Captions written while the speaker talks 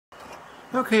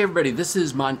Okay, everybody, this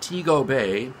is Montego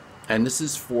Bay, and this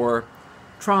is for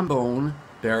trombone,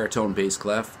 baritone bass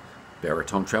clef,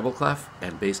 baritone treble clef,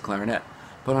 and bass clarinet.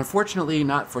 But unfortunately,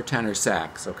 not for tenor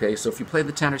sax, okay? So if you play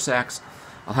the tenor sax,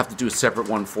 I'll have to do a separate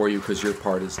one for you because your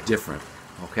part is different,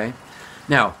 okay?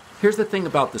 Now, here's the thing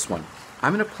about this one.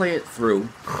 I'm going to play it through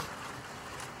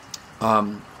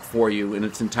for you in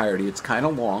its entirety. It's kind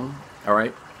of long, all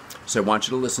right? So I want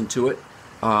you to listen to it.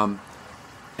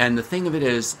 And the thing of it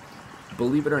is,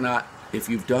 believe it or not, if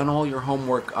you've done all your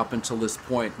homework up until this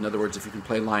point, in other words, if you can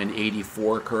play line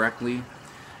 84 correctly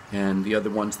and the other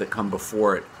ones that come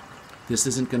before it, this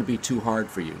isn't going to be too hard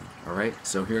for you, all right?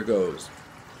 So here goes.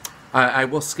 I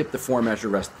will skip the 4-measure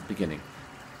rest at the beginning.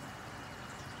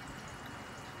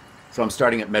 So I'm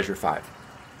starting at measure 5.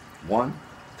 1,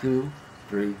 2,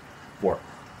 3, 4.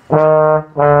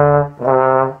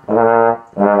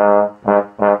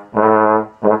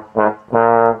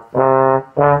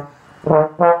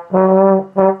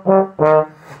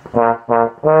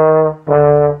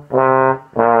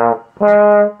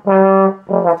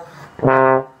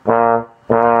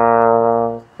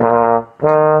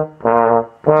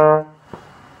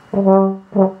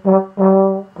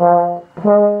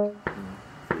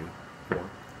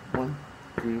 One,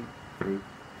 two, three,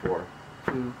 four.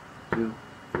 2, 2,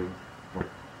 3, 4.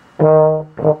 2,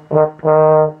 3,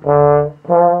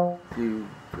 4. 2,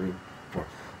 3.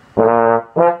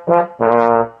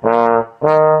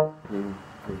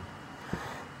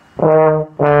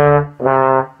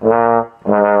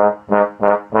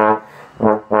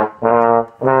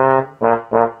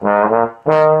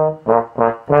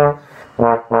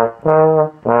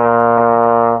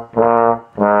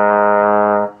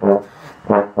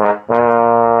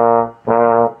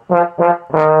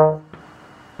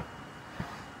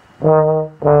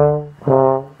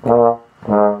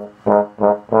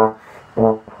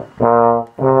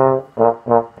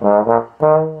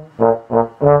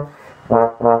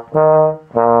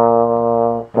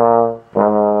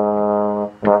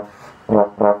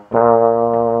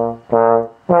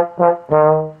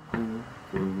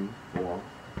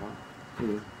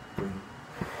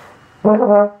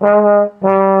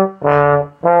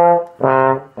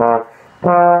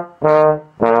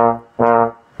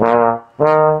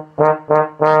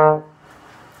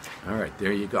 All right,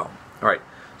 there you go. All right,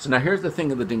 so now here's the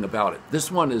thing about it.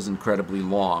 This one is incredibly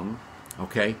long,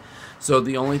 okay? So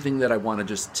the only thing that I want to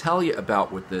just tell you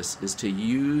about with this is to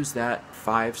use that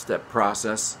 5-step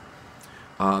process,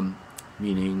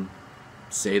 meaning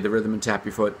say the rhythm and tap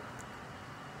your foot,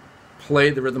 play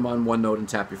the rhythm on one note and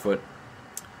tap your foot,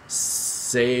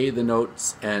 say the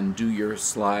notes and do your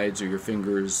slides or your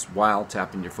fingers while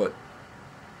tapping your foot,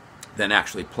 then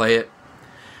actually play it.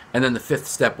 And then the 5th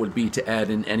step would be to add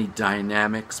in any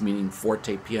dynamics, meaning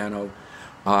forte piano,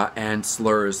 and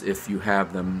slurs if you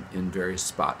have them in various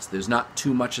spots. There's not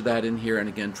too much of that in here, and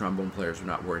again, trombone players are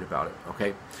not worried about it,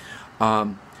 okay?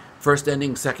 First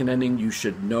ending, second ending, you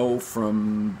should know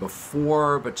from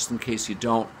before, but just in case you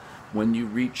don't, when you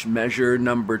reach measure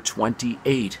number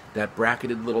 28, that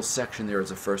bracketed little section there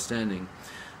is a first ending.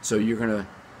 So you're going to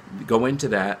go into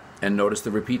that and notice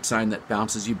the repeat sign that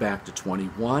bounces you back to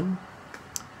 21.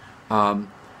 And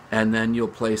then you'll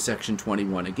play section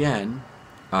 21 again,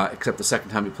 except the second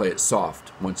time you play it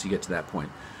soft once you get to that point.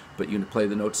 But you play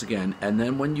the notes again, and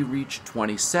then when you reach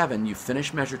 27, you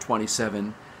finish measure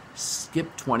 27,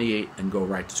 skip 28, and go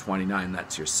right to 29.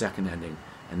 That's your second ending,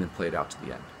 and then play it out to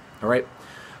the end. All right?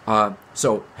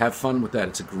 So have fun with that.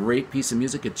 It's a great piece of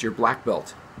music. It's your black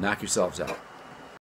belt. Knock yourselves out.